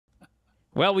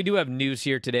Well, we do have news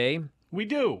here today. We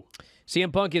do.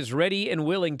 CM Punk is ready and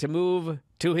willing to move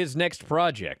to his next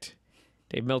project.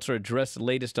 Dave Meltzer addressed the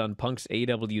latest on Punk's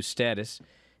AEW status,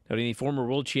 noting the former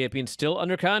world champion still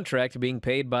under contract being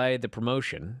paid by the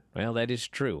promotion. Well, that is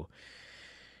true.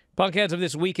 Punk, as of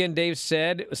this weekend, Dave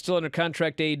said, was still under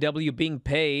contract AEW being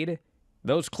paid.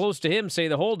 Those close to him say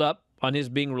the holdup on his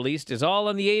being released is all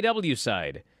on the AEW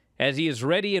side, as he is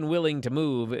ready and willing to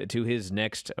move to his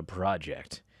next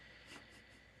project.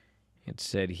 It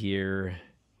said here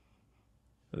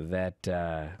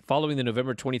that following the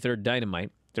November 23rd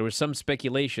Dynamite, there was some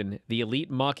speculation the Elite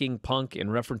mocking Punk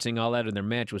and referencing All Out in their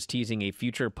match was teasing a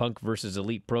future Punk versus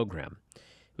Elite program.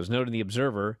 It was noted in The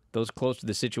Observer, those close to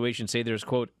the situation say there's,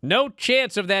 quote, no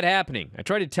chance of that happening. I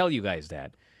try to tell you guys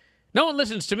that. No one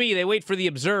listens to me. They wait for The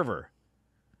Observer.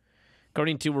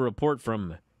 According to a report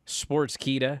from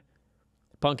Sportskeeda,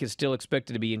 Punk is still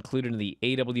expected to be included in the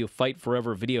AEW Fight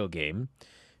Forever video game.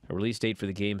 A release date for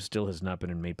the game still has not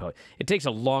been made public. It takes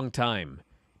a long time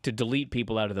to delete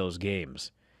people out of those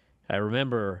games. I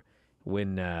remember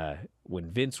when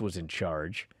Vince was in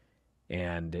charge,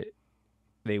 and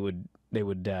they would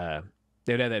have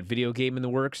that video game in the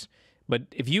works. But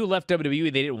if you left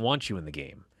WWE, they didn't want you in the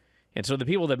game, and so the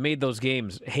people that made those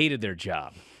games hated their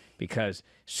job because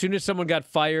as soon as someone got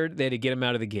fired, they had to get them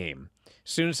out of the game.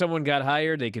 As soon as someone got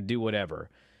hired, they could do whatever.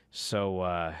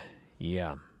 So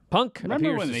yeah. Punk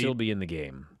appears to still be in the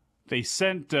game. They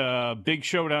sent Big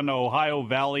Show down to Ohio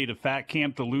Valley to Fat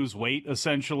Camp to lose weight,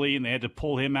 essentially, and they had to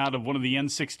pull him out of one of the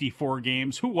N64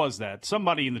 games. Who was that?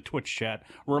 Somebody in the Twitch chat.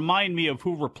 Remind me of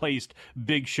who replaced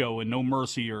Big Show in No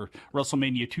Mercy or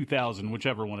WrestleMania 2000,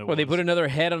 whichever one it was. Well, they put another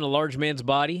head on a large man's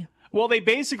body? Well, they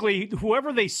basically,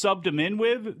 whoever they subbed him in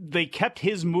with, they kept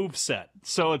his moveset.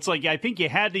 So it's like, I think you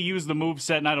had to use the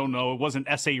moveset, and I don't know, it wasn't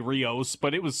S.A. Rios,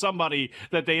 but it was somebody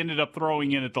that they ended up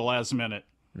throwing in at the last minute.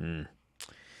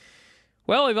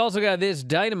 Well, we've also got this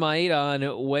Dynamite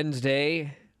on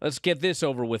Wednesday. Let's get this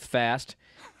over with fast.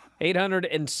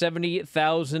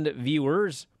 870,000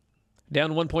 viewers,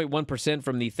 down 1.1%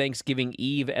 from the Thanksgiving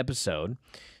Eve episode.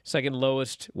 Second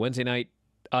lowest Wednesday night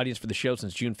audience for the show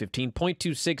since June 15.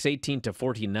 0.26, 18 to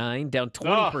 49, down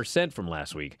 20% from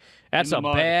last week. That's a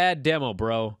bad demo,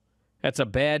 bro. That's a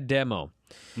bad demo.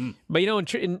 But, you know,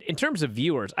 in terms of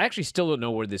viewers, I actually still don't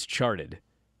know where this charted.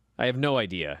 I have no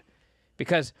idea.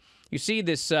 Because you see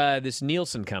this this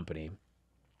Nielsen company,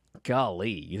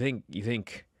 golly, you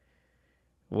think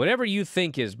whatever you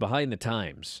think is behind the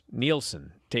times,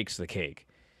 Nielsen takes the cake.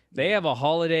 They have a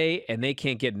holiday, and they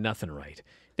can't get nothing right.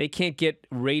 They can't get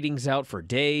ratings out for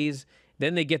days.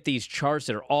 Then they get these charts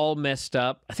that are all messed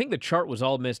up. I think the chart was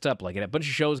all messed up. Like a bunch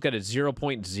of shows got a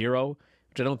 0.0,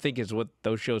 which I don't think is what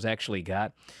those shows actually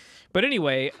got. But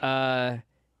anyway,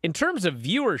 in terms of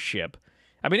viewership,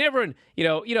 I mean, everyone, you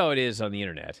know it is on the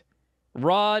internet.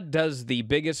 Raw does the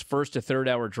biggest first to third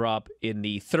hour drop in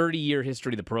the 30-year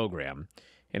history of the program.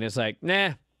 And it's like,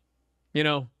 nah, you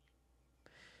know.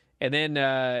 And then,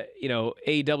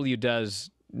 AEW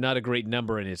does not a great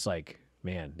number, and it's like,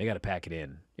 man, they got to pack it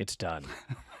in. It's done.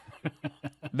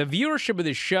 The viewership of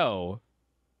this show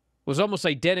was almost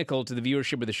identical to the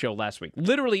viewership of the show last week.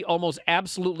 Literally almost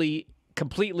absolutely,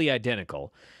 completely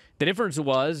identical. The difference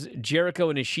was Jericho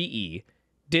and Ishii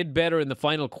did better in the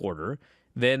final quarter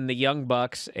than the Young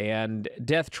Bucks and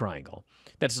Death Triangle.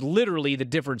 That's literally the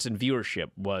difference in viewership,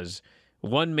 was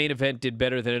one main event did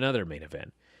better than another main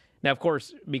event. Now, of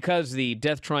course, because the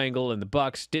Death Triangle and the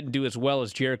Bucks didn't do as well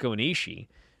as Jericho and Ishii,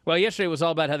 well, yesterday was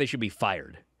all about how they should be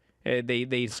fired.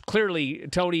 They clearly,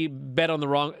 Tony bet on the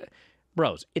wrong...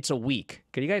 Bros, it's a week.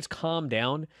 Can you guys calm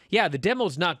down? Yeah, the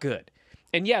demo's not good.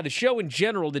 And yeah, the show in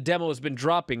general, the demo has been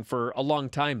dropping for a long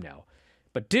time now.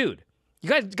 But dude, you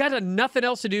guys got nothing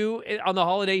else to do on the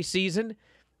holiday season?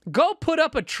 Go put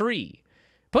up a tree.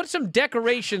 Put some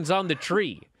decorations on the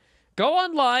tree. Go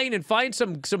online and find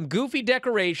some goofy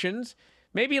decorations.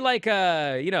 Maybe like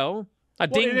a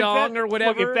ding-dong or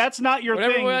whatever. Look, if that's not your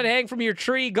whatever thing... Whatever hang from your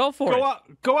tree, go for it.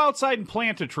 Go outside and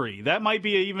plant a tree. That might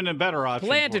be even a better option.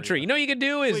 Plant a tree. You know what you can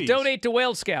do is donate to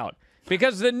Whale Scout.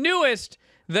 Because the newest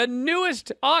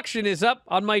auction is up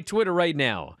on my Twitter right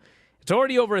now. It's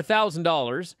already over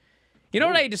 $1,000. You know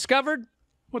what I discovered?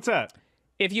 What's that?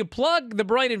 If you plug the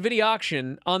Bryan and Vinny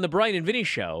auction on the Bryan and Vinny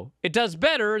show, it does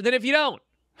better than if you don't.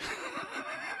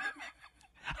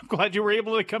 I'm glad you were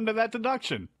able to come to that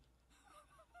deduction.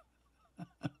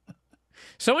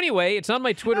 So anyway, it's on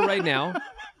my Twitter right now,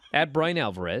 at Brian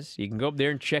Alvarez. You can go up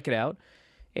there and check it out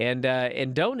and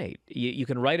donate. You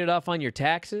can write it off on your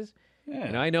taxes. Yeah.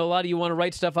 And I know a lot of you want to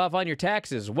write stuff off on your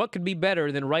taxes. What could be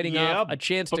better than writing off a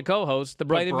chance to co-host the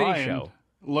Bryan and Vinny show?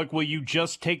 Look, will you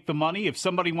just take the money? If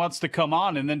somebody wants to come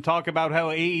on and then talk about how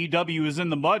AEW is in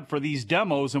the mud for these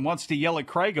demos and wants to yell at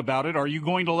Craig about it, are you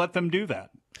going to let them do that?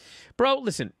 Bro,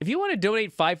 listen, if you want to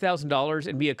donate $5,000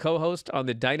 and be a co-host on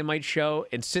the Dynamite show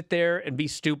and sit there and be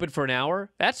stupid for an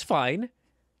hour, that's fine.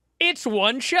 It's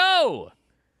one show.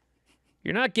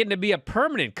 You're not getting to be a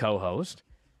permanent co-host.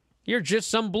 You're just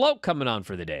some bloke coming on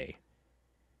for the day.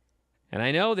 And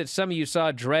I know that some of you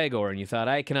saw Dragor and you thought,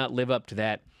 I cannot live up to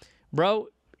that. Bro,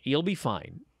 you'll be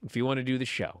fine if you want to do the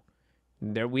show.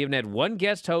 We haven't had one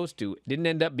guest host who didn't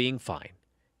end up being fine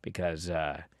because,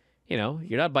 you're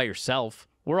not by yourself.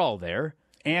 We're all there.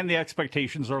 And the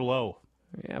expectations are low.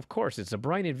 Yeah, of course. It's a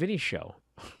Bryan and Vinny show.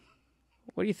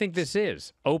 What do you think this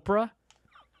is? Oprah?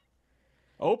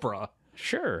 Oprah?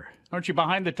 Sure. Aren't you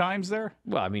behind the times there?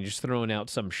 Well, I mean, just throwing out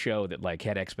some show that,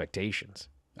 had expectations.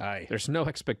 Aye. There's no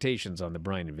expectations on the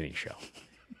Bryan and Vinny show.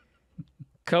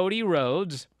 Cody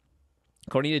Rhodes,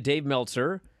 according to Dave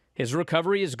Meltzer, his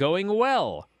recovery is going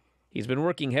well. He's been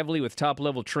working heavily with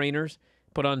top-level trainers,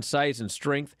 put on size and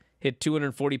strength, hit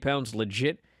 240 pounds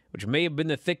legit, which may have been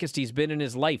the thickest he's been in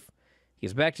his life.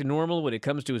 He's back to normal when it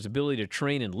comes to his ability to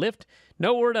train and lift.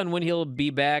 No word on when he'll be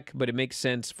back, but it makes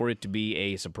sense for it to be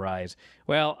a surprise.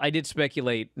 Well, I did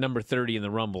speculate number 30 in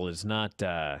the Rumble is not,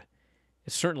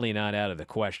 is certainly not out of the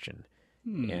question.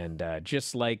 And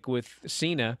just like with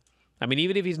Cena, I mean,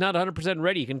 even if he's not 100%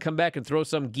 ready, he can come back and throw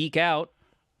some geek out,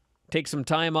 take some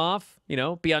time off, be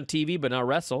on TV but not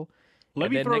wrestle.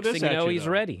 Let me throw this at you. Next thing you know, he's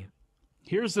ready.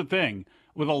 Here's the thing.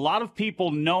 With a lot of people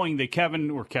knowing that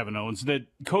Kevin Owens, that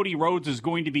Cody Rhodes is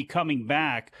going to be coming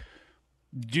back,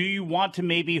 do you want to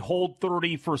maybe hold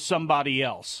 30 for somebody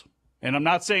else? And I'm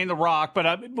not saying The Rock, but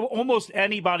almost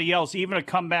anybody else, even a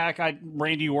comeback.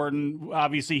 Randy Orton,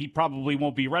 obviously, he probably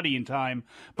won't be ready in time.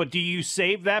 But do you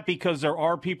save that because there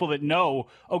are people that know,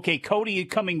 okay, Cody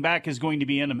coming back is going to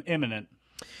be imminent?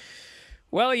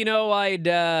 Well, I'd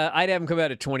have him come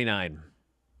out at 29.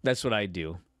 That's what I'd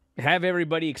do. Have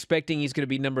everybody expecting he's going to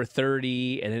be number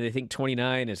 30, and then they think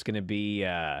 29 is going to be,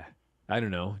 I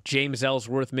don't know, James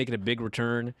Ellsworth making a big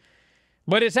return.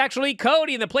 But it's actually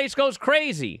Cody, and the place goes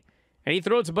crazy. And he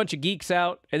throws a bunch of geeks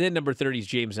out, and then number 30 is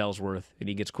James Ellsworth, and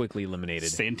he gets quickly eliminated.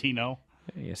 Santino?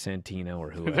 Yeah, Santino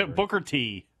or whoever. Booker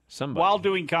T. Somebody. While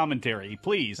doing commentary,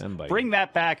 please. Bring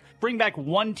that back. Bring back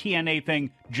one TNA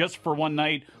thing just for one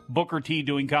night. Booker T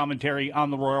doing commentary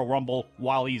on the Royal Rumble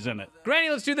while he's in it. Granny,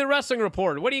 let's do the wrestling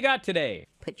report. What do you got today?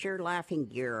 Put your laughing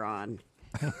gear on.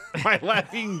 My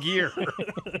laughing gear.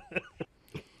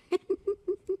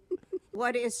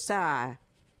 What is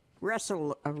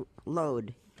wrestle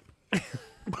load?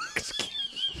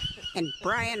 And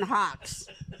Brian Hawks.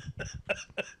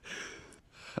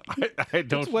 I don't.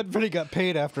 That's what Vinny got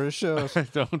paid after his shows. I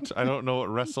don't know what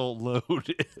wrestle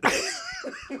load is.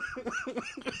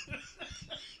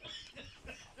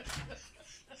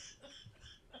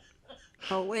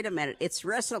 Oh, wait a minute. It's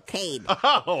WrestleCade.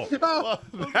 Oh, well,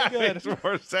 that makes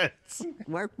more sense.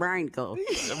 Where'd Brian go?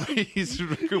 He's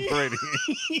recuperating.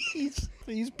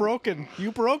 He's broken.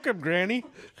 You broke him, Granny.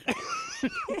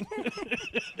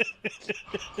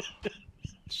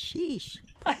 Sheesh.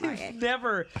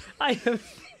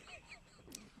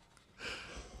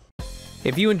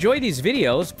 If you enjoy these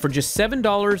videos, for just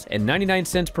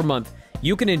 $7.99 per month,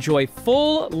 you can enjoy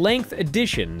full-length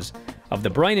editions of The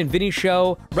Bryan and Vinny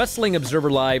Show, Wrestling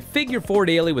Observer Live, Figure 4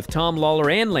 Daily with Tom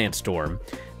Lawler and Lance Storm,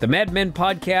 the Mad Men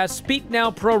Podcast, Speak Now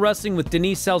Pro Wrestling with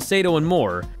Denise Salcedo, and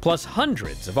more, plus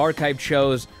hundreds of archived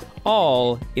shows,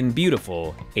 all in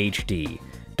beautiful HD.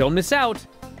 Don't miss out.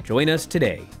 Join us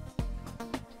today.